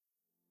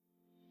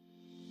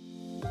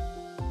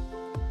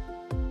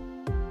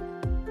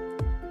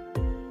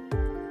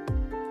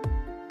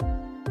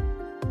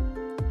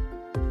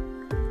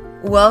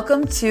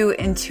Welcome to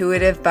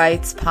Intuitive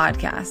Bites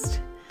podcast.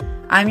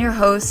 I'm your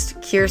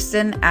host,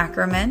 Kirsten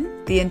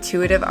Ackerman, the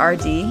Intuitive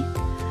RD.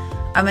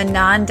 I'm a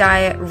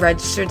non-diet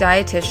registered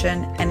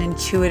dietitian and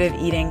intuitive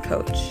eating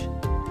coach.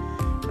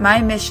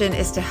 My mission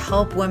is to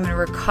help women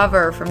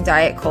recover from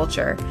diet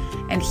culture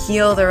and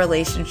heal their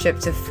relationship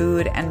to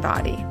food and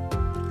body.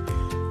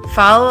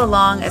 Follow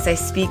along as I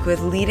speak with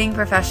leading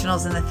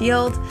professionals in the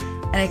field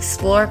and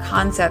explore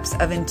concepts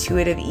of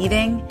intuitive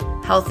eating,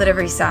 health at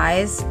every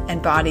size,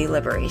 and body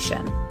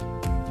liberation.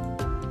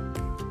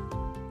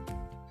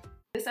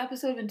 This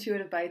episode of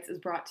Intuitive Bites is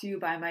brought to you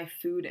by my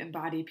Food and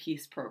Body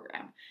Peace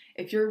program.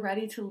 If you're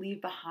ready to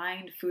leave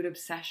behind food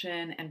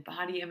obsession and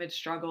body image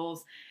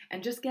struggles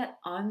and just get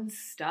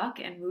unstuck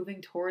and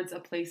moving towards a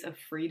place of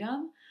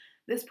freedom,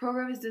 this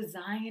program is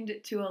designed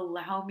to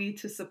allow me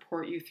to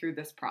support you through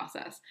this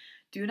process.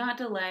 Do not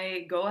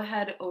delay. Go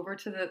ahead over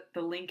to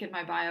the link in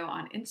my bio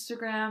on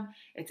Instagram.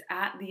 It's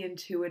at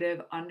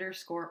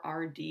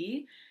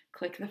 @theintuitive_RD.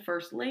 Click the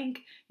first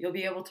link. You'll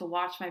be able to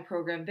watch my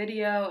program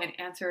video and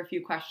answer a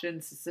few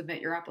questions to submit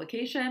your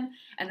application.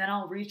 And then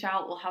I'll reach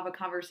out, we'll have a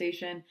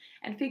conversation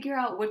and figure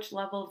out which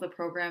level of the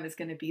program is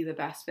going to be the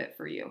best fit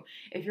for you.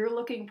 If you're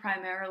looking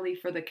primarily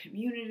for the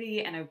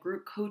community and a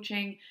group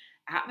coaching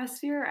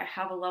atmosphere, I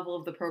have a level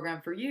of the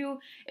program for you.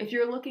 If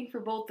you're looking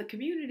for both the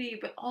community,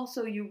 but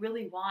also you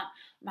really want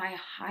my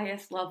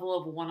highest level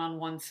of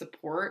one-on-one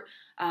support,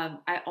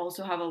 I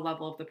also have a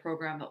level of the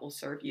program that will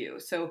serve you.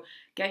 So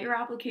get your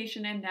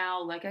application in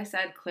now. Like I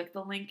said, click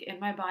the link in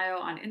my bio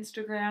on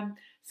Instagram,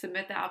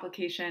 submit the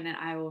application, and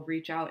I will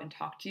reach out and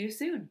talk to you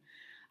soon.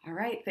 All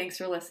right, thanks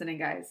for listening,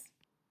 guys.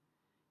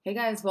 Hey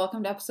guys,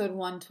 welcome to episode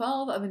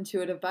 112 of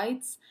Intuitive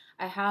Bites.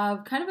 I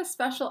have kind of a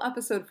special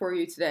episode for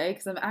you today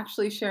because I'm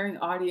actually sharing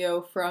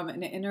audio from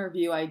an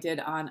interview I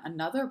did on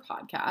another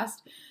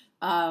podcast,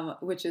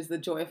 which is the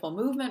Joyful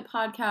Movement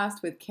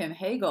podcast with Kim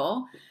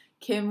Hagel.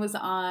 Kim was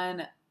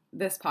on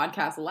this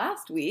podcast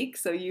last week,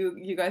 so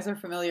you guys are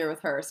familiar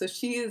with her. So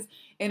she is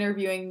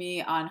interviewing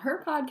me on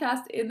her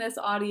podcast in this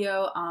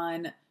audio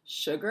on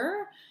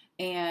sugar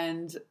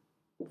and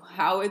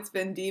how it's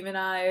been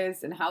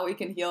demonized and how we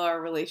can heal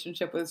our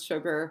relationship with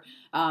sugar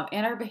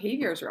and our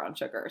behaviors around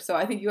sugar. So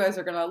I think you guys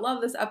are going to love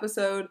this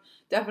episode.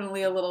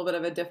 Definitely a little bit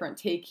of a different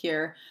take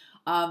here.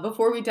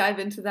 Before we dive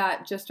into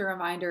that, just a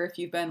reminder, if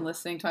you've been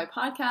listening to my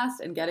podcast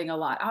and getting a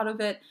lot out of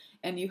it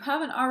and you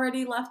haven't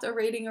already left a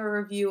rating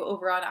or review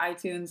over on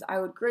iTunes, I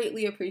would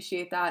greatly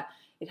appreciate that.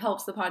 It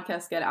helps the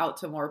podcast get out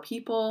to more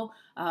people,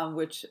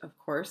 which of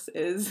course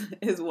is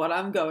what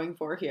I'm going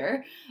for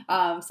here.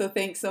 So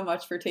thanks so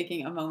much for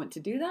taking a moment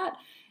to do that.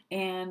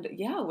 And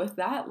yeah, with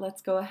that,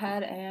 let's go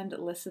ahead and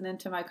listen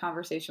into my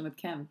conversation with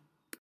Kim.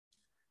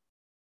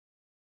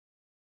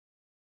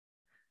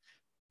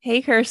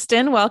 Hey,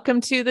 Kirsten,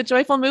 welcome to the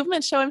Joyful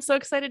Movement Show. I'm so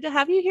excited to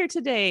have you here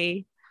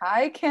today.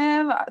 Hi,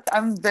 Kim.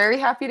 I'm very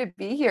happy to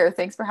be here.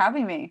 Thanks for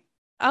having me.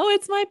 Oh,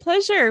 it's my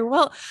pleasure.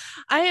 Well,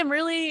 I am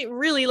really,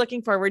 really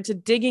looking forward to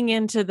digging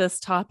into this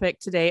topic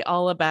today,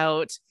 all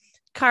about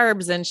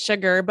carbs and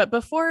sugar. But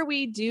before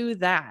we do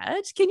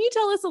that, can you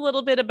tell us a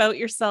little bit about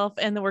yourself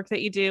and the work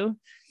that you do?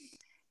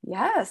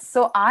 Yes.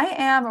 So I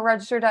am a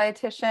registered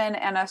dietitian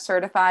and a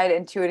certified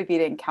intuitive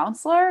eating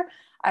counselor.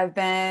 I've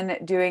been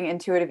doing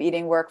intuitive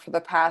eating work for the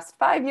past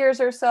 5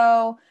 years or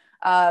so,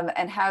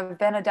 and have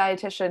been a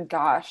dietitian,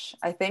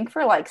 I think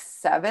for like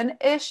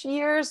 7-ish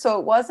years. So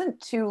it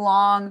wasn't too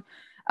long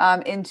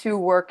into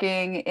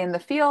working in the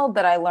field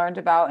that I learned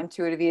about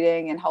intuitive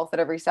eating and health at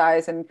every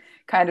size and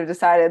kind of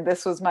decided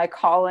this was my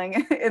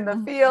calling in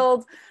the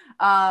field.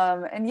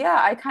 And yeah,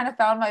 I kind of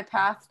found my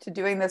path to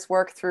doing this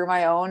work through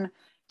my own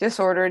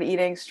disordered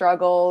eating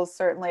struggles.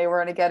 Certainly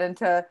we're going to get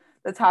into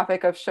the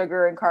topic of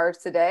sugar and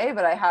carbs today,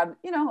 but I had,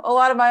 a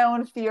lot of my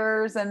own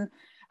fears and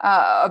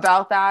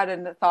about that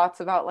and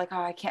thoughts about like,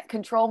 oh, I can't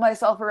control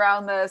myself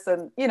around this.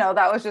 And,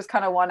 that was just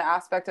kind of one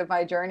aspect of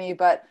my journey.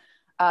 But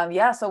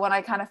so when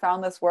I kind of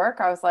found this work,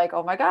 I was like,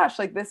 oh my gosh,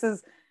 like this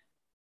is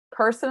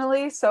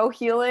personally so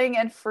healing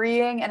and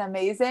freeing and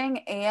amazing,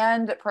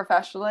 and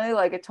professionally,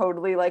 like it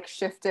totally like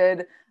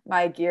shifted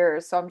my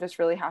gears. So I'm just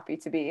really happy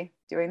to be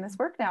doing this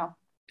work now.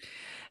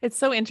 It's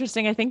so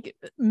interesting. I think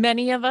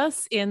many of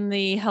us in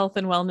the health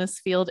and wellness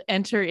field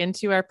enter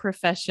into our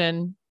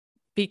profession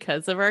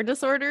because of our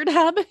disordered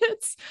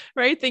habits,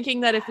 right?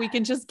 Thinking that if we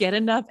can just get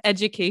enough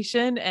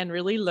education and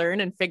really learn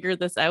and figure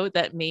this out,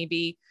 that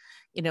maybe,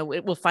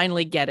 it will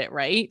finally get it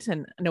right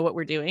and know what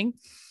we're doing.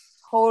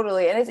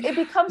 Totally. And it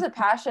becomes a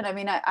passion. I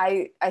mean,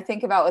 I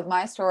think about with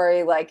my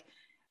story, like,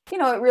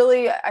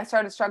 I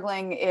started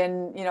struggling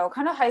in,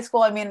 kind of high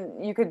school. I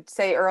mean, you could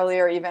say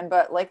earlier even,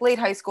 but like late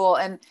high school.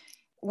 And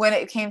when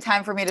it came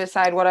time for me to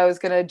decide what I was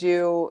going to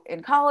do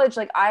in college,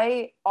 like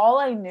all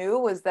I knew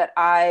was that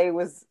I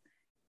was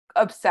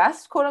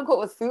obsessed, quote unquote,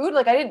 with food.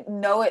 Like I didn't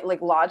know it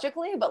like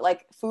logically, but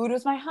like food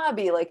was my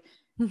hobby. Like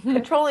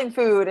controlling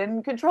food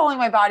and controlling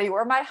my body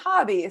were my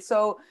hobby.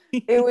 So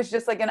it was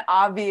just like an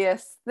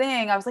obvious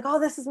thing. I was like, oh,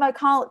 this is my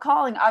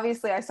calling.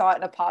 Obviously, I saw it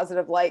in a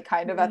positive light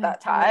kind of at that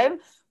time.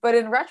 But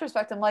in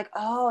retrospect, I'm like,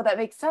 oh, that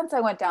makes sense. I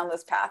went down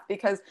this path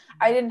because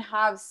I didn't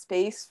have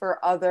space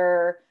for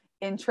other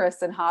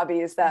interests and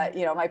hobbies that,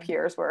 you know, my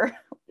peers were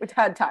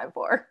had time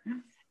for.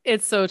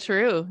 It's so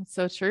true.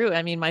 So true.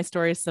 I mean, my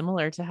story is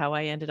similar to how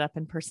I ended up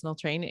in personal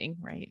training.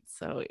 Right.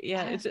 So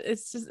yeah,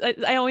 it's just,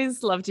 I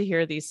always love to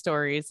hear these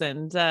stories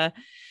and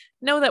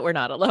know that we're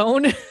not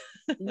alone.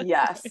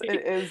 Yes,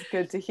 it is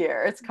good to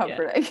hear. It's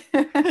comforting.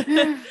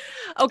 Yeah.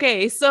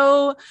 Okay.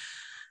 So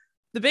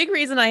the big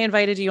reason I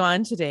invited you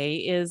on today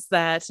is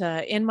that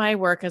in my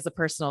work as a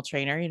personal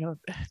trainer, you know,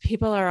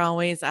 people are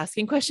always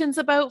asking questions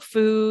about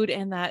food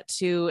and that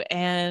too.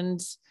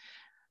 And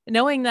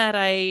knowing that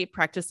I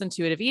practice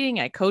intuitive eating,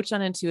 I coach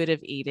on intuitive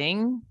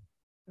eating,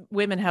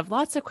 women have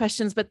lots of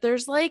questions, but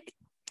there's like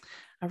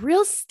a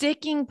real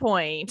sticking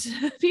point.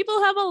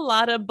 People have a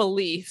lot of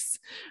beliefs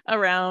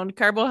around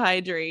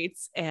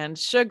carbohydrates and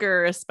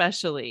sugar,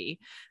 especially.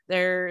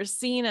 They're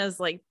seen as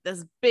like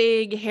this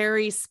big,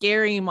 hairy,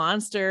 scary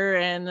monster,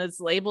 and it's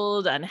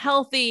labeled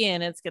unhealthy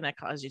and it's going to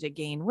cause you to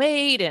gain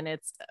weight and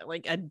it's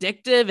like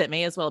addictive. It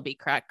may as well be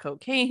crack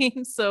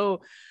cocaine.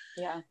 So,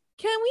 yeah.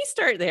 Can we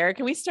start there?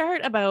 Can we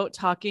start about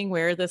talking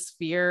where this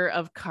fear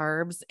of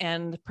carbs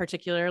and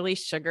particularly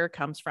sugar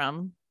comes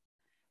from?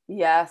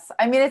 Yes.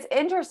 I mean, it's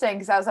interesting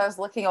because as I was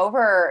looking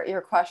over your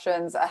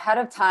questions ahead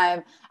of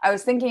time, I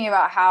was thinking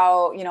about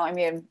how, you know, I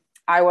mean,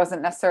 I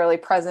wasn't necessarily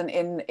present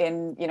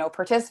in, you know,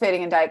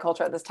 participating in diet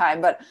culture at this time,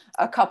 but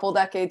a couple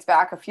decades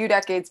back, a few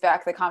decades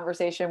back, the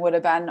conversation would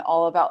have been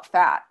all about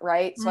fat,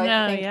 right? So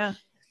I think Yeah.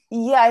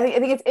 yeah, I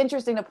think it's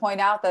interesting to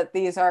point out that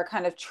these are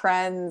kind of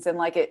trends and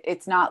like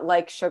it's not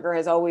like sugar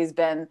has always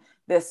been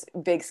this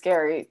big,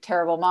 scary,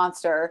 terrible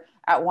monster.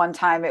 At one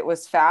time it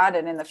was fad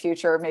and in the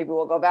future maybe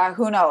we'll go back.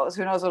 Who knows?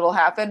 Who knows what will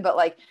happen? But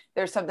like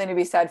there's something to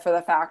be said for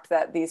the fact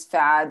that these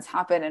fads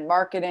happen in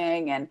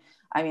marketing and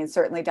I mean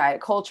certainly diet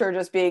culture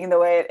just being the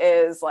way it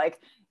is,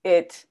 like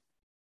it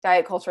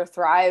diet culture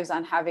thrives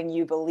on having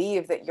you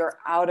believe that you're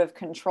out of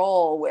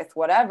control with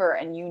whatever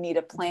and you need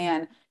a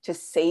plan to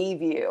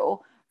save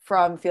you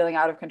from feeling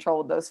out of control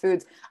with those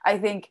foods. I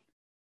think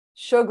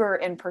sugar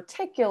in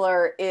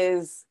particular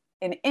is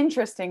an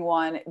interesting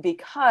one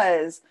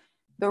because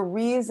the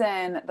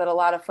reason that a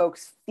lot of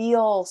folks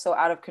feel so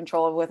out of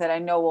control with it, I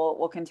know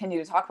we'll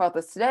continue to talk about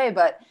this today,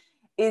 but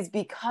is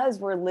because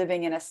we're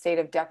living in a state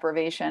of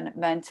deprivation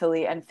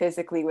mentally and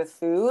physically with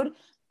food.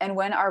 And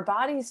when our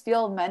bodies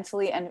feel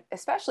mentally and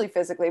especially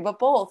physically, but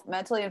both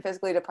mentally and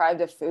physically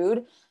deprived of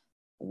food,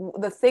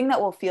 the thing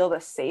that will feel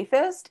the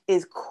safest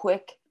is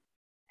quick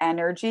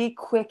energy,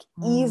 quick,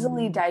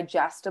 easily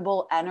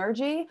digestible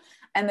energy.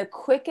 And the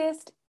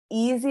quickest,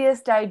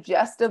 easiest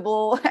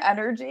digestible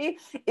energy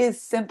is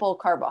simple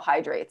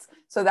carbohydrates.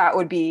 So that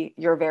would be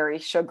your very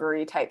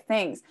sugary type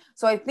things.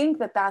 So I think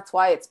that that's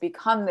why it's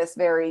become this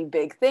very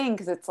big thing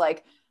because it's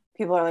like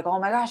people are like, oh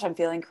my gosh, I'm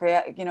feeling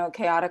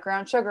chaotic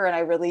around sugar and I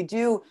really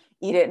do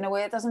eat it in a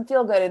way that doesn't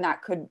feel good and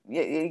that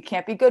it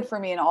can't be good for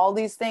me and all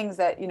these things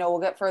that we'll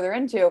get further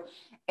into.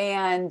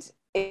 And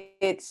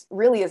it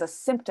really is a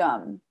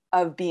symptom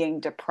of being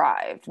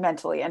deprived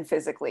mentally and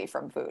physically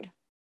from food.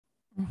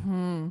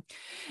 Mm-hmm.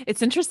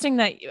 It's interesting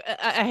that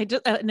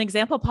an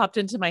example popped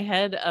into my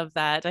head of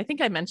that. I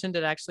think I mentioned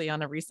it actually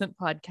on a recent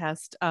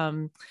podcast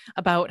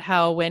about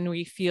how when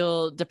we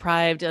feel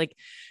deprived, like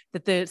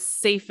that the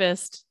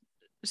safest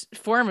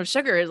form of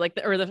sugar is like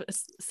the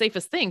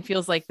safest thing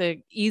feels like the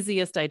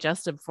easiest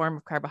digestive form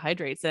of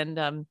carbohydrates.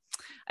 And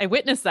I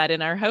witnessed that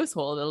in our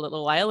household a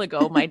little while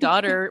ago. My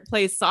daughter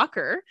plays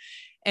soccer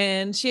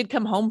and she had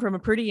come home from a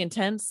pretty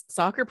intense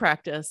soccer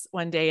practice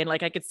one day. And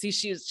like, I could see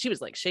she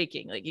was like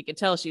shaking, like you could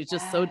tell she was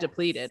just so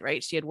depleted,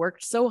 right? She had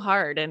worked so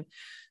hard and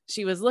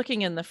she was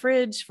looking in the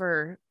fridge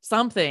for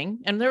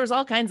something and there was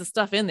all kinds of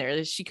stuff in there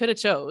that she could have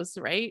chose,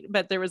 right?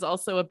 But there was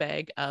also a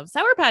bag of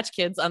Sour Patch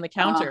Kids on the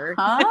counter.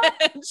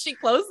 And she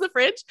closed the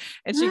fridge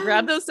and she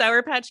grabbed those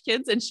Sour Patch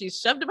Kids and she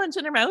shoved a bunch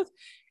in her mouth.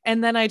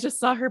 And then I just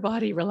saw her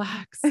body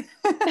relax.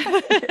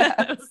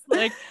 I was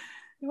like,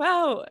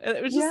 wow.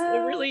 It was just, it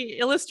really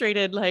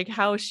illustrated like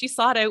how she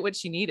sought out what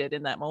she needed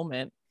in that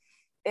moment.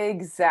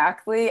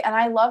 Exactly. And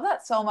I love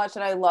that so much.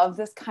 And I love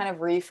this kind of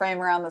reframe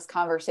around this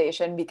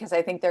conversation because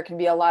I think there can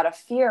be a lot of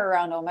fear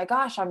around, oh my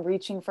gosh, I'm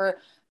reaching for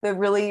the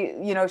really,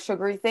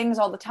 sugary things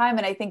all the time.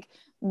 And I think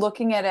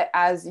looking at it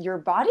as your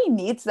body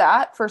needs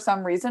that for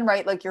some reason,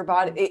 right? Like your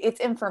body, it's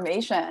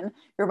information.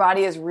 Your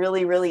body is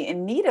really, really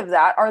in need of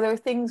that. Are there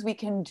things we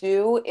can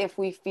do if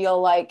we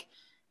feel like,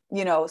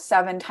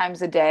 7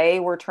 times a day,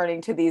 we're turning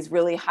to these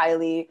really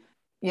highly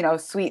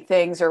sweet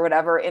things or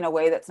whatever in a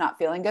way that's not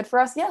feeling good for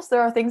us. Yes,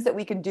 there are things that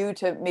we can do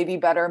to maybe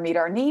better meet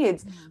our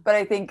needs. But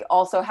I think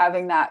also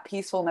having that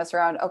peacefulness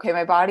around, okay,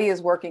 my body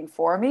is working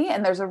for me.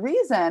 And there's a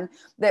reason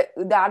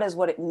that is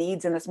what it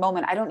needs in this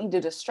moment. I don't need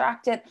to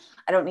distract it.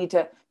 I don't need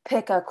to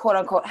pick a quote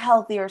unquote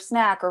healthier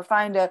snack or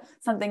find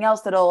something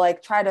else that'll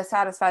like try to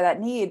satisfy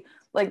that need.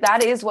 Like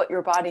that is what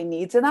your body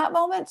needs in that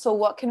moment. So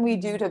what can we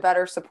do to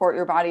better support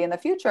your body in the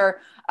future?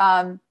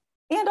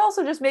 And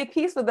also just make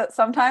peace with that.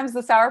 Sometimes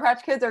the Sour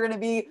Patch Kids are going to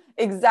be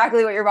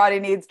exactly what your body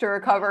needs to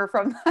recover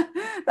from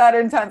that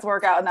intense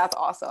workout. And that's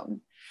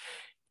awesome.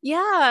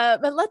 Yeah.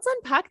 But let's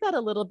unpack that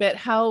a little bit.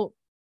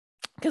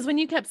 Because when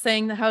you kept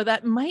saying how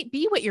that might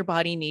be what your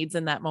body needs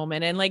in that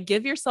moment and like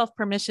give yourself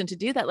permission to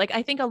do that. Like,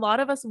 I think a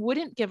lot of us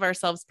wouldn't give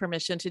ourselves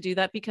permission to do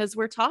that because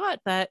we're taught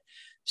that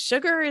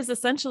sugar is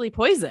essentially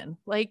poison.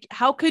 Like,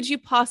 how could you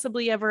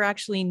possibly ever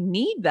actually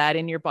need that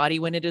in your body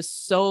when it is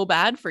so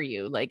bad for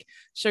you? Like,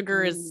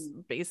 sugar is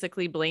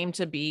basically blamed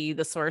to be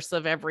the source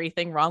of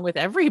everything wrong with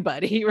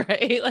everybody,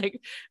 right?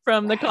 Like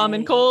from the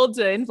common cold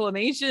to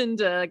inflammation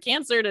to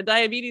cancer to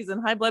diabetes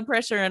and high blood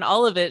pressure and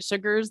all of it,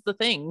 sugar's the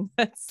thing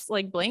that's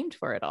like blamed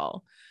for it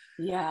all.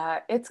 Yeah,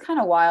 it's kind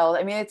of wild.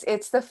 I mean,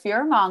 it's the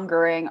fear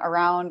mongering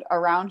around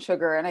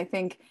sugar. And I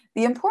think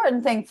the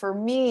important thing for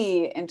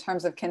me in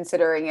terms of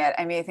considering it,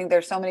 I mean, I think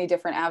there's so many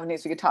different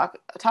avenues we could talk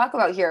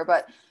about here,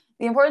 but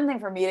the important thing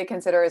for me to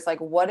consider is like,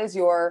 what is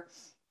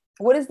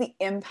the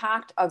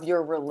impact of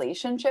your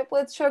relationship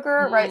with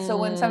sugar, right? So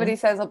when somebody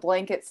says a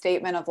blanket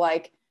statement of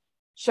like,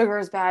 sugar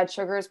is bad,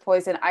 sugar is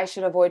poison, I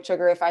should avoid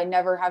sugar. If I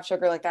never have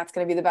sugar, like that's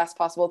going to be the best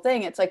possible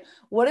thing. It's like,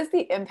 what is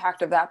the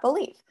impact of that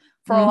belief?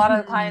 For a lot of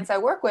the clients I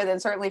work with,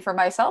 and certainly for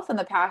myself in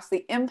the past,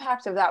 the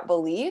impact of that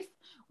belief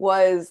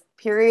was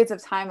periods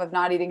of time of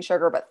not eating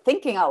sugar, but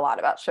thinking a lot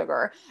about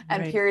sugar,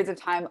 and periods of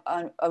time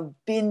of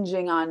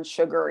binging on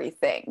sugary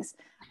things.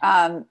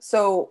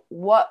 So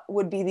what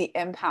would be the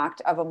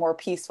impact of a more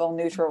peaceful,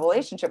 neutral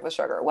relationship with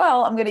sugar?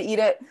 Well, I'm going to eat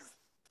it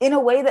in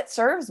a way that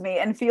serves me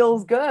and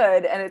feels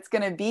good. And it's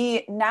going to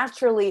be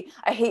naturally,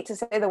 I hate to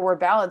say the word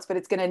balance, but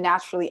it's going to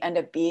naturally end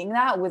up being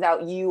that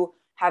without you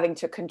having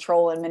to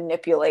control and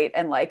manipulate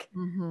and like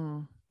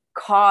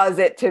cause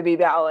it to be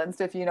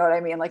balanced, if you know what I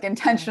mean, like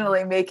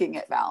intentionally making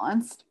it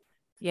balanced.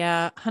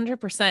 Yeah,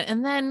 100%.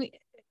 And then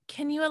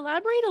can you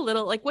elaborate a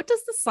little, like, what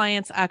does the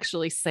science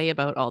actually say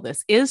about all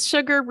this? Is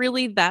sugar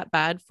really that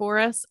bad for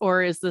us,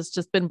 or is this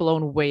just been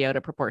blown way out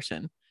of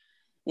proportion?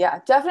 Yeah,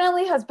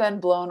 definitely has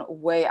been blown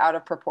way out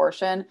of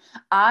proportion.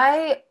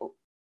 I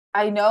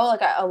know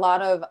like a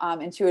lot of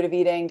intuitive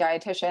eating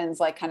dietitians,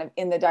 like kind of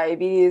in the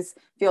diabetes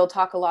field,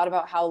 talk a lot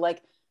about how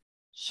like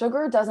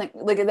sugar doesn't,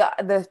 like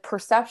the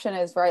perception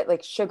is, right,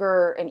 like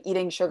sugar and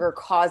eating sugar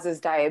causes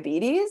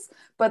diabetes,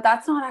 but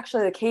that's not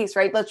actually the case,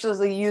 right? Let's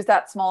just use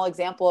that small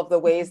example of the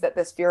ways that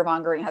this fear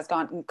mongering has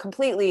gone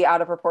completely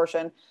out of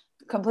proportion,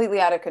 completely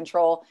out of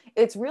control.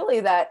 It's really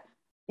that,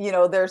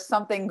 there's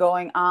something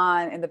going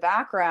on in the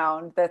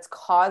background that's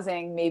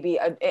causing maybe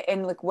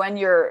and like when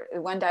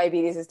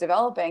diabetes is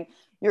developing,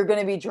 you're going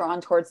to be drawn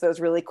towards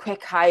those really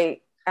quick, high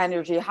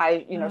energy,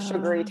 high,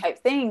 sugary type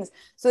things.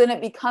 So then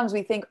it becomes,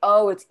 we think,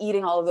 oh, it's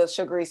eating all of those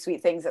sugary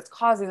sweet things that's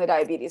causing the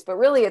diabetes, but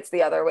really it's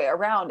the other way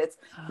around. It's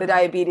the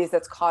diabetes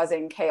that's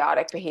causing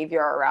chaotic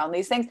behavior around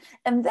these things.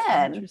 And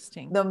then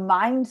the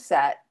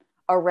mindset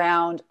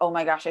around, oh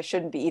my gosh, I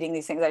shouldn't be eating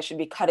these things. I should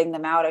be cutting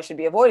them out. I should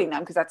be avoiding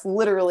them, because that's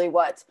literally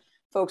what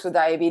folks with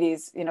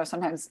diabetes,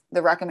 sometimes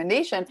the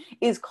recommendation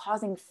is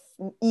causing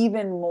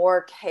even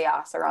more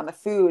chaos around the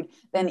food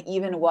than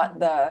even what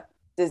the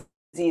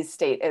disease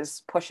state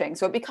is pushing.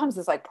 So it becomes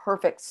this like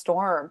perfect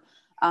storm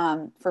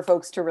for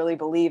folks to really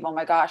believe, oh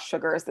my gosh,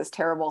 sugar is this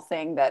terrible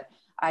thing that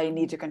I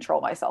need to control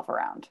myself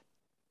around.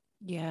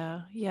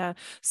 Yeah. Yeah.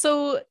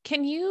 So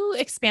can you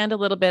expand a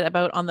little bit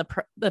about on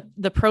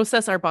the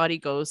process our body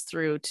goes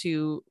through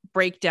to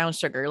break down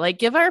sugar? Like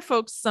give our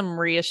folks some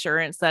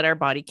reassurance that our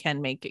body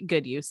can make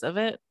good use of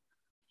it.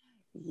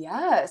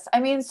 Yes.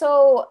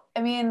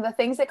 The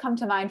things that come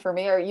to mind for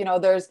me are,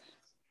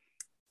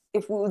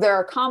 there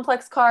are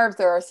complex carbs,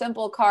 there are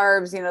simple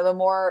carbs, the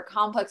more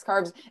complex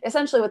carbs,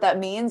 essentially what that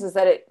means is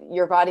that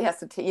your body has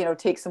to,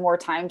 take some more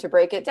time to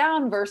break it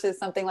down versus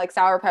something like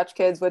Sour Patch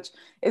Kids, which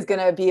is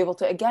going to be able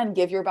to, again,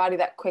 give your body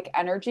that quick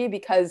energy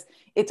because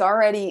it's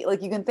already,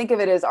 like, you can think of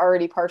it as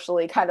already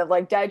partially kind of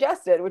like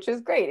digested, which is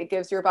great. It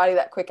gives your body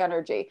that quick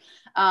energy.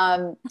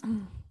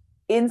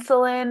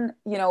 Insulin,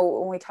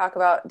 when we talk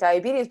about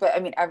diabetes, but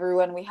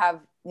everyone, we have,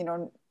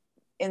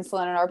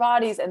 insulin in our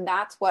bodies, and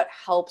that's what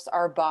helps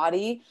our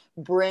body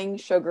bring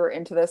sugar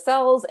into the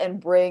cells and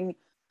bring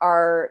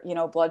our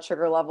blood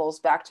sugar levels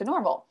back to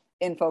normal.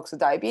 In folks with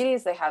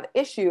diabetes, they have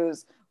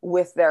issues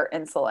with their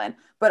insulin,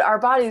 but our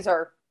bodies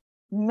are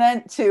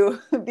meant to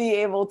be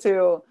able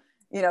to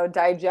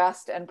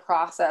digest and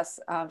process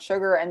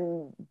sugar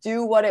and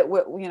do what it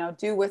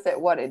do with it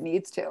what it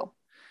needs to.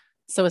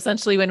 So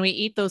essentially, when we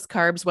eat those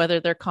carbs,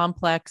 whether they're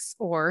complex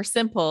or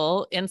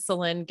simple,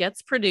 insulin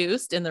gets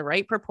produced in the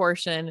right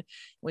proportion.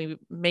 We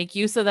make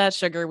use of that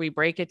sugar, we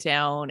break it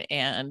down,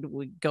 and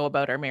we go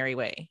about our merry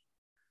way.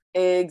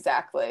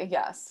 Exactly.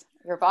 Yes.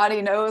 Your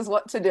body knows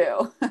what to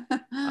do.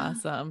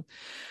 Awesome.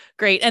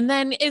 Great. And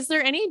then is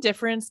there any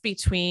difference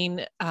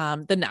between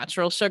the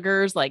natural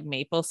sugars like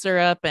maple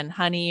syrup and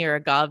honey or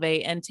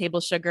agave and table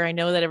sugar? I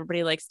know that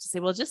everybody likes to say,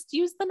 well, just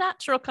use the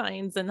natural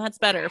kinds and that's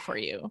better for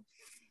you.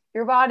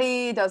 Your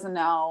body doesn't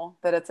know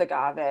that it's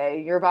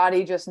agave. Your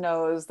body just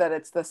knows that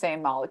it's the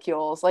same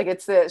molecules. Like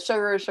it's the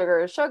sugar,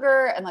 sugar,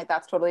 sugar, and like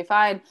that's totally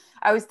fine.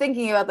 I was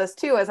thinking about this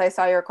too as I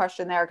saw your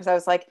question there because I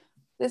was like,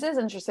 this is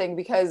interesting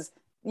because,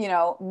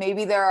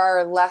 maybe there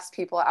are less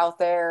people out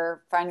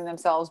there finding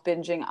themselves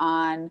binging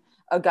on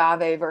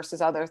agave versus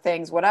other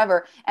things,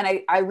 whatever. And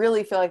I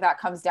really feel like that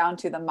comes down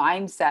to the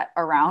mindset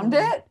around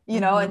it,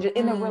 and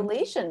in a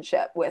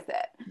relationship with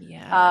it.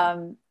 Yeah.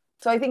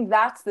 So I think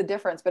that's the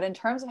difference. But in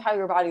terms of how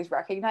your body's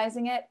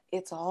recognizing it,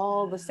 it's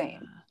all the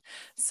same.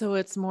 So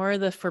it's more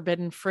the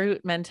forbidden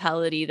fruit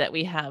mentality that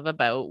we have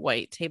about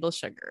white table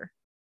sugar.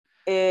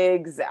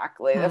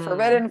 Exactly. The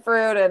forbidden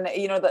fruit and,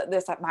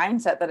 this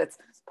mindset that it's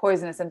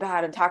poisonous and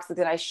bad and toxic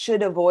and I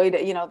should avoid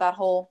it, that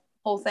whole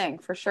thing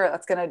for sure.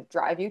 That's going to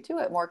drive you to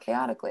it more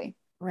chaotically.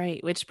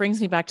 Right. Which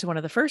brings me back to one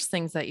of the first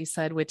things that you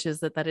said, which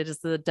is that it is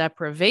the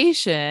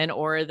deprivation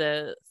or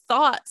the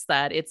thoughts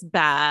that it's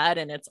bad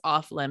and it's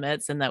off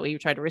limits and that we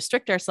try to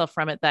restrict ourselves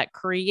from it that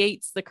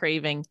creates the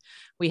craving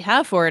we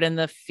have for it and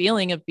the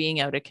feeling of being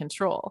out of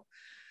control.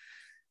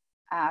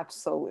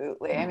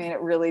 Absolutely. I mean, it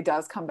really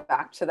does come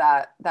back to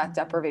that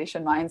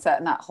deprivation mindset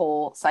and that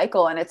whole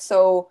cycle. And it's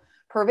so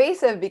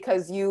pervasive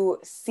because you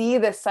see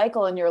this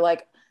cycle and you're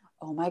like,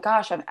 oh my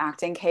gosh, I'm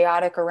acting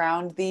chaotic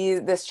around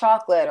this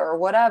chocolate or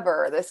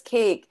whatever, this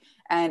cake.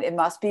 And it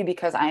must be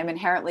because I am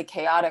inherently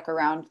chaotic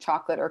around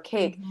chocolate or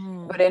cake.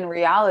 But in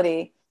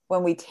reality,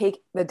 when we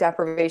take the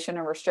deprivation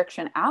and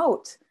restriction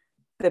out,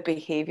 the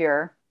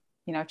behavior,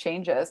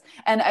 changes.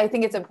 And I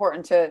think it's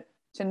important to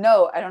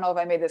note, I don't know if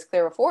I made this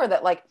clear before,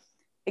 that like,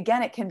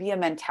 again, it can be a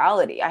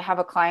mentality. I have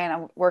a client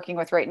I'm working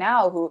with right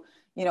now who,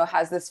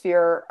 has this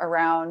fear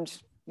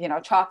around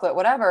chocolate,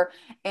 whatever.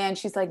 And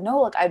she's like,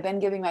 no, look, I've been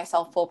giving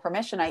myself full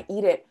permission. I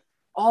eat it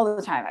all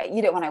the time. I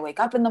eat it when I wake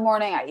up in the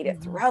morning. I eat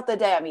it throughout the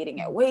day. I'm eating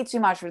it way too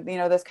much with,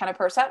 this kind of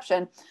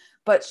perception.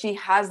 But she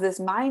has this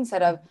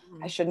mindset of,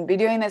 I shouldn't be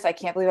doing this. I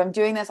can't believe I'm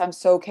doing this. I'm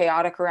so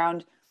chaotic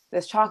around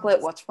this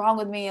chocolate. What's wrong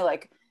with me?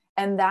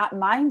 And that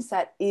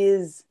mindset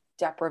is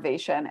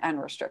deprivation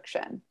and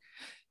restriction.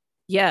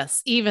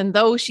 Yes, even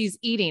though she's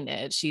eating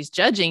it, she's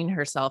judging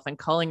herself and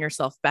calling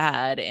herself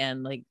bad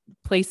and like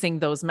placing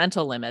those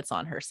mental limits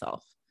on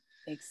herself.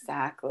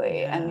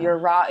 Exactly. Yeah. And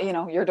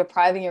you're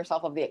depriving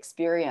yourself of the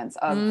experience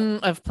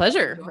of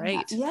pleasure,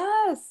 right?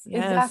 Yes,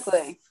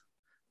 exactly.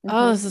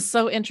 Oh, this is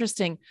so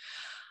interesting.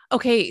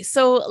 Okay,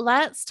 so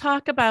let's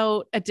talk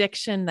about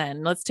addiction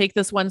then. Let's take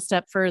this one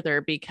step further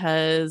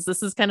because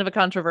this is kind of a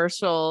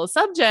controversial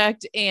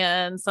subject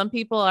and some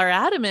people are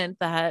adamant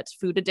that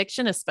food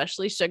addiction,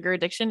 especially sugar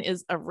addiction,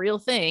 is a real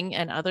thing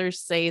and others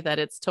say that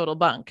it's total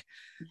bunk.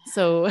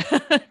 So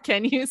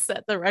can you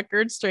set the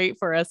record straight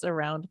for us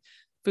around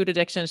food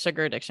addiction,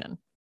 sugar addiction?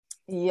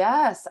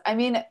 Yes. I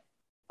mean,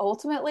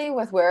 ultimately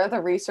with where the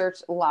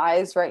research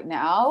lies right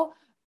now,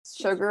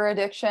 sugar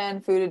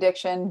addiction, food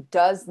addiction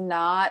doesn't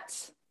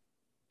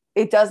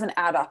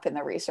add up in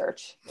the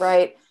research,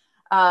 right?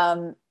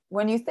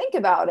 When you think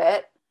about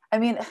it, I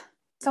mean,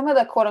 some of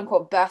the quote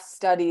unquote best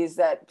studies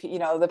that,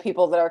 the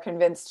people that are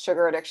convinced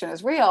sugar addiction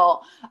is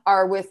real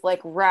are with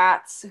like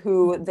rats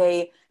who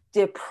they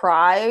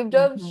deprived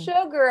of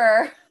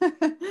sugar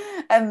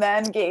and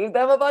then gave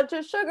them a bunch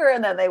of sugar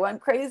and then they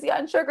went crazy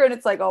on sugar. And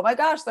it's like, oh my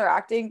gosh,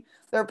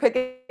 they're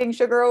picking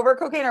sugar over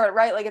cocaine, or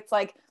right? Like, it's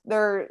like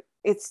they're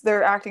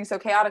acting so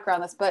chaotic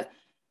around this. But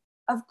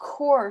of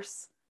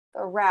course,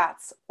 the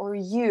rats or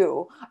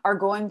you are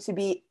going to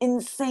be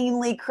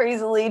insanely,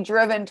 crazily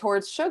driven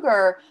towards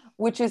sugar,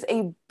 which is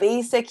a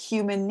basic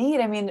human need.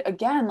 I mean,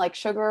 again, like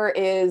sugar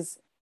is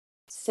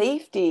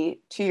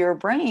safety to your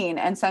brain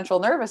and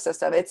central nervous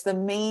system. It's the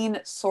main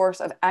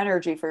source of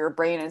energy for your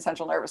brain and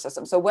central nervous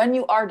system. So when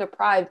you are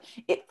deprived,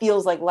 it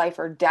feels like life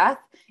or death.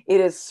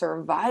 It is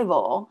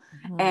survival,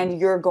 and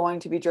you're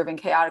going to be driven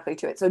chaotically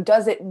to it. So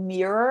does it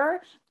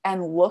mirror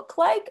and look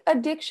like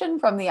addiction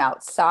from the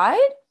outside?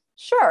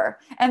 Sure.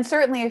 And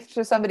certainly if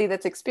to somebody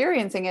that's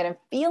experiencing it and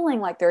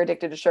feeling like they're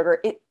addicted to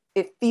sugar,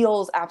 it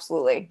feels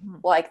absolutely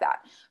like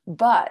that.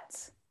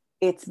 But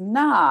it's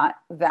not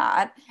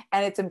that.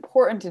 And it's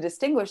important to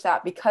distinguish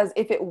that, because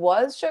if it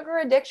was sugar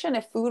addiction,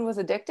 if food was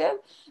addictive,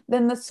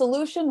 then the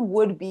solution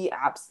would be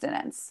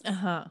abstinence.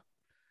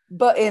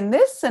 But in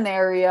this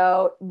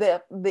scenario,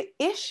 the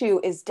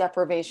issue is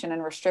deprivation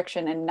and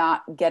restriction and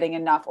not getting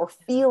enough or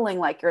feeling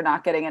like you're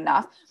not getting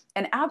enough.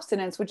 And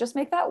abstinence would just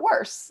make that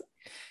worse.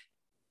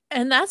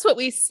 And that's what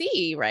we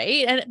see,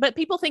 right? But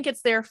people think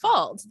it's their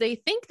fault. They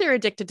think they're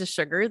addicted to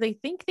sugar. They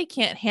think they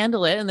can't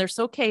handle it and they're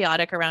so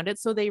chaotic around it.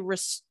 So they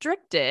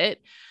restrict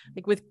it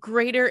like with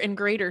greater and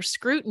greater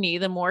scrutiny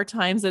the more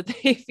times that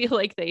they feel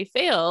like they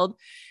failed.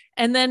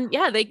 And then,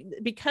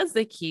 because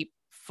they keep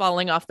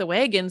falling off the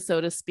wagon,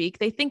 so to speak,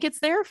 they think it's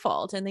their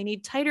fault and they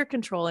need tighter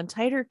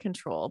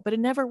control, but it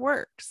never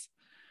works.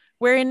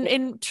 Where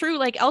in true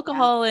like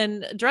alcohol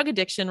and drug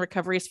addiction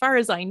recovery, as far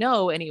as I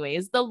know,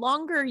 anyways, the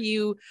longer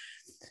you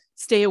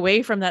stay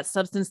away from that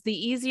substance, the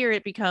easier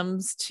it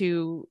becomes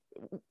to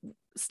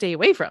stay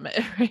away from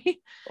it, right?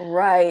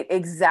 Right,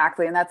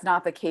 exactly. And that's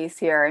not the case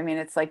here. I mean,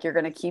 it's like you're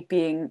going to keep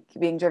being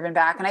driven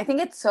back. And I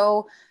think it's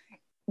so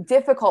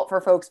difficult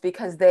for folks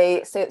because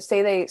they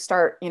say they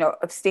start,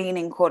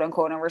 abstaining, quote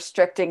unquote, and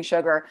restricting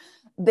sugar.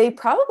 They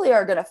probably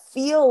are going to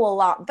feel a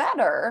lot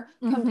better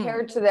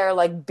compared to their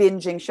like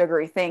binging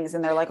sugary things.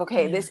 And they're like,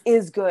 okay, this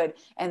is good.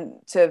 And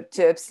to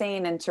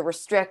abstain and to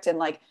restrict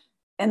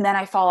and then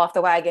I fall off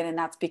the wagon and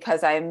that's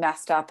because I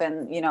messed up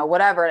and,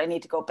 whatever. I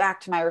need to go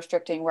back to my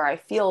restricting where I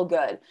feel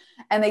good.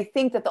 And they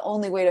think that the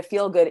only way to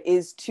feel good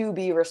is to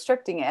be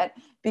restricting it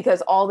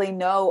because all they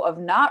know of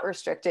not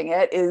restricting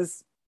it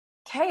is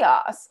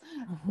chaos.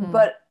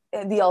 But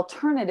the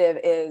alternative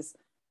is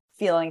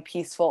feeling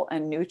peaceful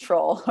and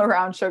neutral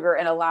around sugar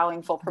and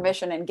allowing full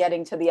permission and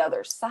getting to the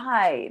other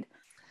side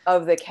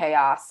of the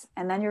chaos.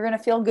 And then you're going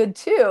to feel good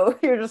too.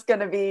 You're just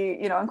going to be,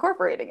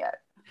 incorporating it.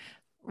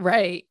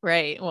 Right.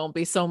 It won't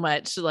be so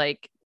much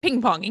like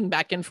ping ponging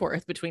back and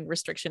forth between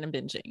restriction and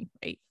binging,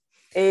 right?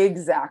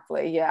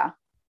 Exactly. Yeah.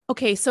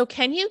 Okay, so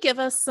can you give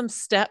us some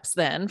steps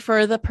then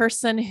for the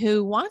person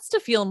who wants to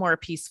feel more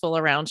peaceful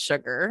around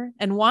sugar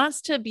and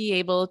wants to be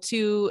able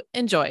to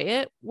enjoy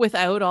it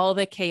without all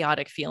the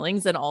chaotic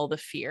feelings and all the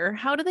fear?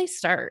 How do they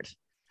start?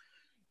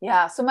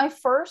 Yeah. So my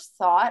first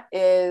thought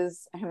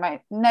is,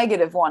 my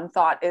negative one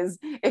thought is,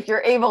 if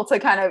you're able to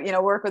kind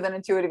of, work with an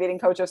intuitive eating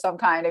coach of some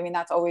kind, I mean,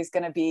 that's always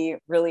going to be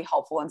really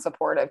helpful and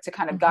supportive to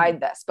kind of guide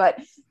this. But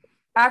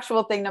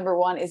actual thing number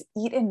one is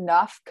eat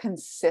enough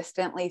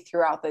consistently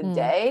throughout the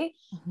day,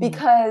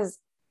 because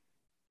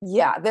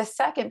the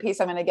second piece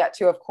I'm going to get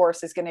to, of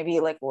course, is going to be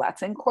like,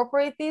 let's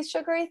incorporate these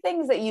sugary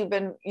things that you've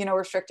been,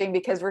 restricting,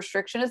 because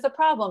restriction is the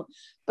problem.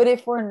 But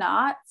if we're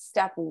not,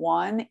 step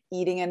one,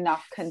 eating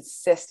enough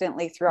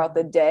consistently throughout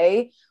the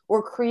day,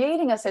 we're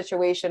creating a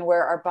situation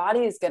where our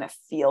body is going to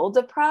feel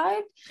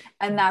deprived,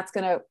 and that's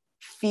going to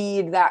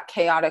feed that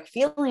chaotic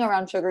feeling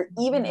around sugar,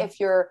 even if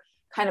you're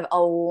kind of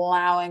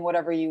allowing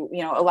whatever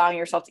allowing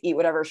yourself to eat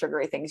whatever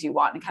sugary things you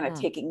want and kind of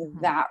taking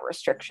that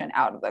restriction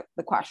out of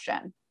the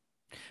question.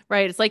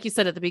 Right. It's like you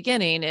said at the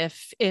beginning,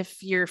 if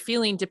you're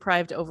feeling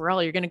deprived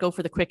overall, you're going to go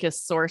for the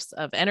quickest source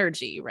of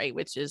energy, right?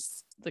 Which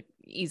is the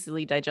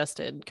easily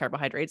digested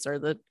carbohydrates or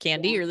the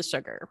candy or the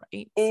sugar,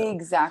 right?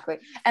 Exactly.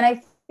 And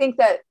I think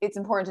that it's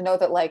important to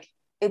note that like,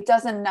 it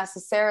doesn't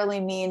necessarily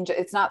mean,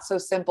 it's not so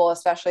simple,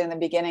 especially in the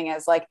beginning,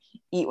 as like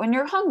eat when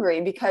you're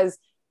hungry, because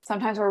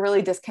sometimes we're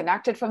really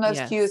disconnected from those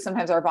cues.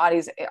 Sometimes our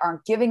bodies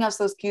aren't giving us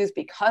those cues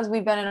because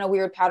we've been in a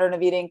weird pattern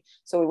of eating.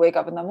 So we wake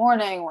up in the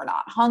morning, we're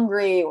not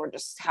hungry, we're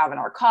just having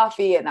our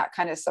coffee, and that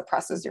kind of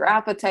suppresses your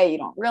appetite. You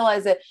don't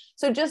realize it.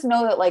 So just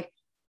know that like,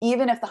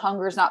 even if the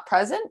hunger is not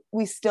present,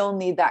 we still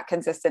need that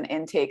consistent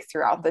intake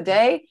throughout the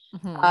day.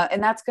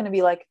 And that's going to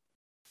be like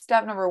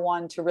step number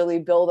one, to really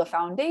build a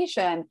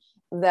foundation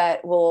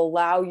that will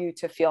allow you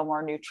to feel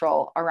more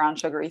neutral around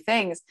sugary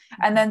things.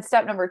 And then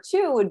step number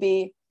two would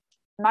be,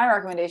 my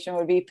recommendation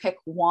would be, pick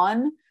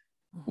one,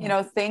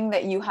 thing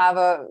that you have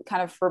a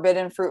kind of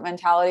forbidden fruit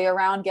mentality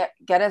around.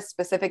 Get as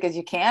specific as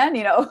you can,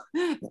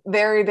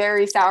 very,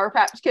 very Sour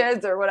Patch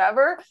Kids or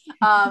whatever.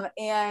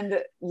 And,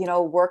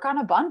 work on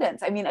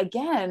abundance. I mean,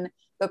 again,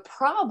 the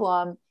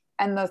problem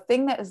and the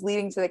thing that is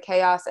leading to the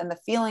chaos and the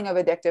feeling of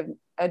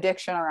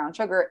addiction around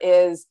sugar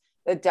is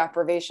the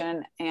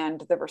deprivation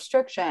and the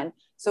restriction.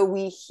 So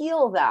we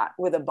heal that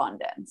with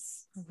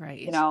abundance,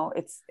 right?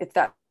 It's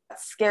that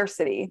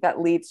scarcity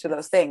that leads to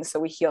those things. So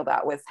we heal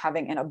that with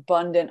having an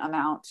abundant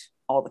amount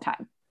all the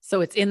time.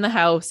 So it's in the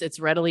house, it's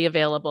readily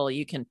available.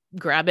 You can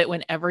grab it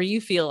whenever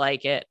you feel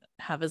like it,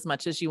 have as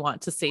much as you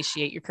want to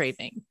satiate your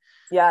craving.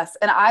 Yes.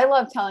 And I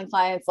love telling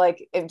clients,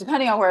 like,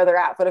 depending on where they're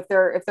at, but if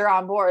they're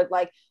on board,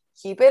 like,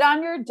 keep it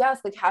on your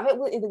desk, like have it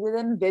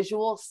within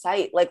visual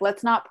sight. Like,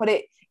 let's not put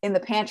it in the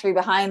pantry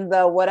behind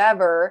the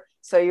whatever.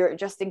 So you're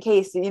just in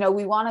case,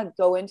 we want to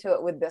go into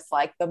it with this,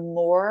 like, the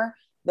more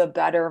the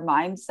better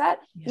mindset,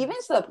 even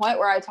to the point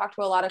where I talk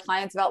to a lot of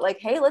clients about like,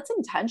 hey, let's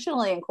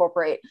intentionally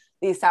incorporate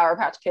these Sour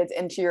Patch Kids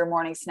into your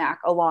morning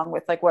snack, along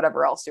with like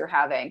whatever else you're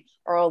having,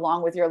 or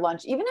along with your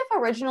lunch. Even if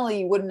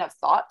originally you wouldn't have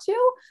thought to,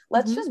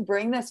 let's just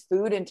bring this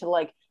food into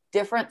like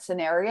different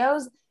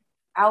scenarios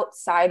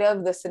outside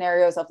of the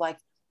scenarios of like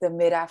the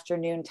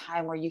mid-afternoon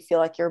time where you feel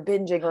like you're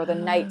binging, or the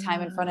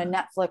nighttime in front of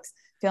Netflix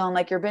feeling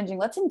like you're binging.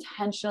 Let's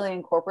intentionally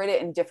incorporate it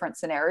in different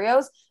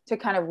scenarios to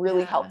kind of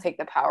really help take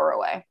the power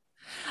away.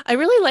 I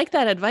really like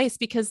that advice,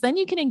 because then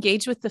you can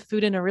engage with the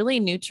food in a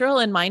really neutral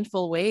and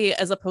mindful way,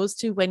 as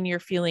opposed to when you're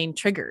feeling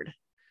triggered.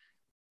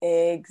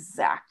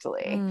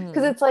 Exactly.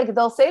 Because it's like,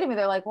 they'll say to me,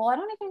 they're like, well, I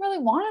don't even really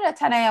want it at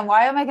 10 a.m.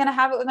 Why am I going to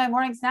have it with my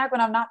morning snack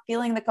when I'm not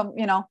feeling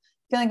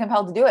feeling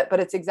compelled to do it? But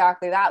it's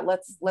exactly that.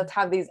 Let's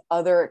have these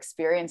other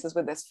experiences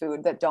with this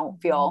food that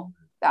don't feel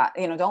that,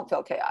 don't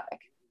feel chaotic.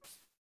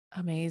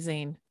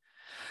 Amazing.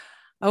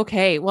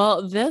 Okay.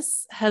 Well,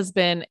 this has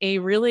been a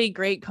really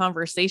great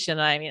conversation.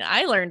 I mean,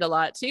 I learned a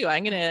lot too.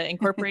 I'm going to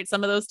incorporate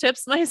some of those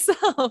tips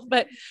myself,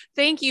 but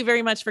thank you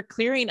very much for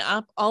clearing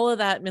up all of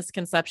that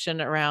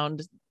misconception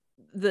around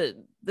the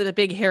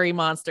big hairy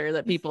monster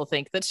that people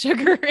think that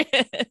sugar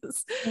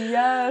is.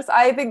 Yes,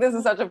 I think this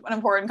is such an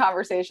important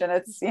conversation.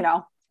 It's,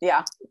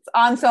 yeah, it's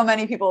on so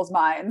many people's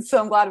minds. So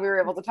I'm glad we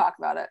were able to talk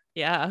about it.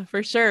 Yeah,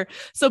 for sure.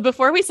 So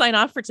before we sign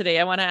off for today,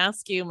 I want to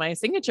ask you my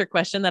signature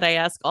question that I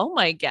ask all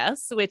my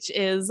guests, which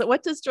is,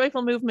 what does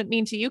joyful movement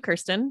mean to you,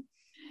 Kirsten?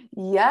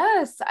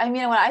 Yes. I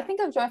mean, when I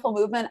think of joyful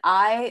movement,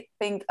 I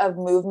think of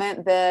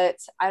movement that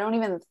I don't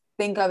even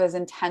think of as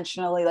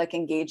intentionally like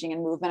engaging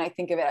in movement. I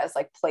think of it as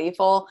like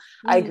playful.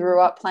 I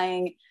grew up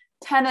playing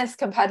tennis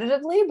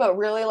competitively, but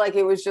really like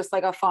it was just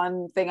like a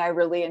fun thing I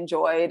really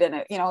enjoyed.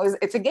 And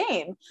it's a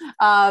game.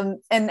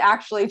 And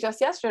actually just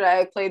yesterday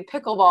I played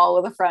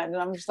pickleball with a friend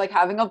and I'm just like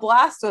having a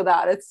blast with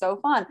that. It's so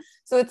fun.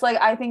 So it's like,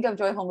 I think of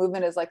joyful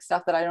movement as like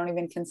stuff that I don't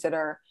even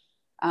consider.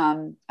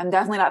 I'm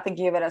definitely not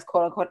thinking of it as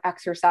quote unquote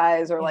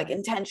exercise or like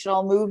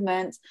intentional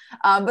movement.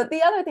 But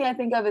the other thing I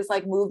think of is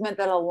like movement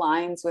that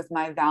aligns with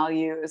my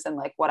values and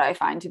like what I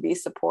find to be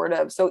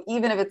supportive. So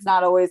even if it's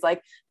not always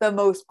like the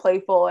most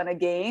playful in a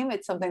game,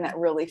 it's something that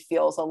really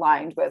feels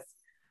aligned with,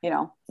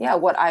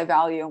 what I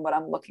value and what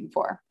I'm looking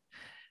for.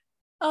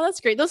 Oh,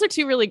 that's great. Those are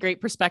two really great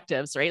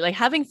perspectives, right? Like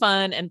having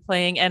fun and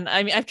playing. And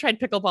I mean, I've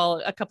tried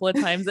pickleball a couple of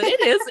times and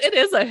it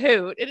is a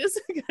hoot. It is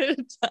a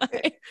good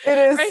time. It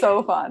is right?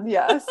 so fun.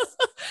 Yes.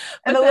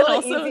 And a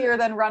little easier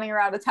than running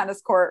around a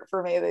tennis court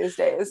for me these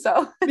days.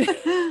 So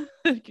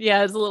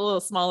yeah, it's a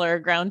little smaller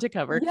ground to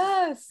cover.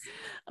 Yes.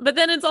 But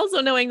then it's also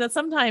knowing that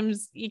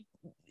sometimes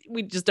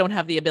we just don't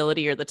have the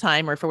ability or the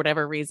time or for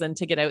whatever reason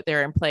to get out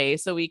there and play.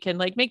 So we can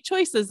like make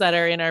choices that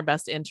are in our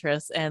best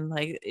interests and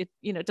like it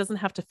doesn't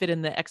have to fit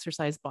in the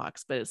exercise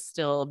box, but it's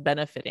still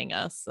benefiting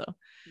us. So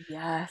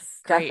yes,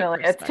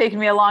 definitely. It's taken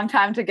me a long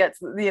time to get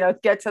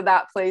to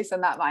that place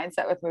and that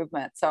mindset with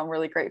movement. So I'm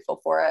really grateful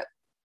for it.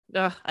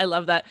 Oh, I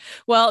love that.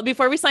 Well,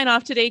 before we sign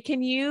off today,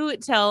 can you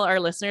tell our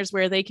listeners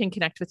where they can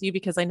connect with you?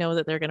 Because I know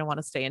that they're going to want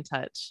to stay in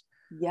touch.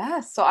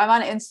 Yes. So I'm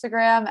on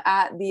Instagram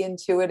at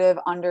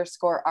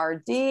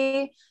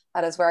theintuitive_RD.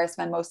 That is where I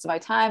spend most of my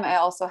time. I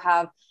also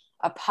have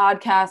a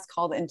podcast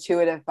called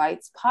Intuitive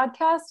Bites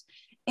Podcast.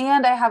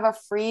 And I have a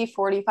free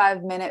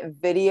 45-minute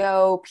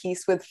video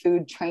Peace with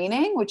Food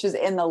training, which is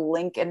in the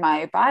link in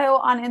my bio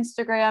on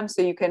Instagram.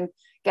 So you can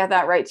get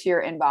that right to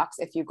your inbox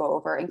if you go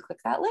over and click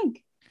that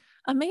link.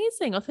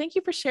 Amazing. Well, thank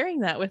you for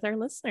sharing that with our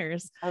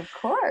listeners. Of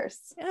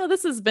course. Yeah,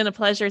 this has been a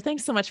pleasure.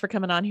 Thanks so much for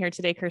coming on here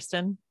today,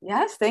 Kirsten.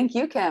 Yes, thank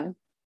you, Kim.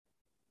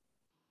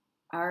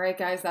 All right,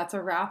 guys, that's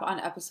a wrap on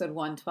episode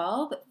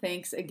 112.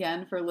 Thanks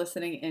again for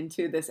listening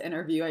into this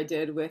interview I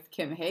did with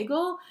Kim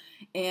Hagel.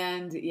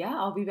 And yeah,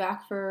 I'll be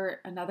back for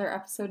another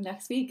episode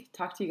next week.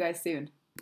 Talk to you guys soon.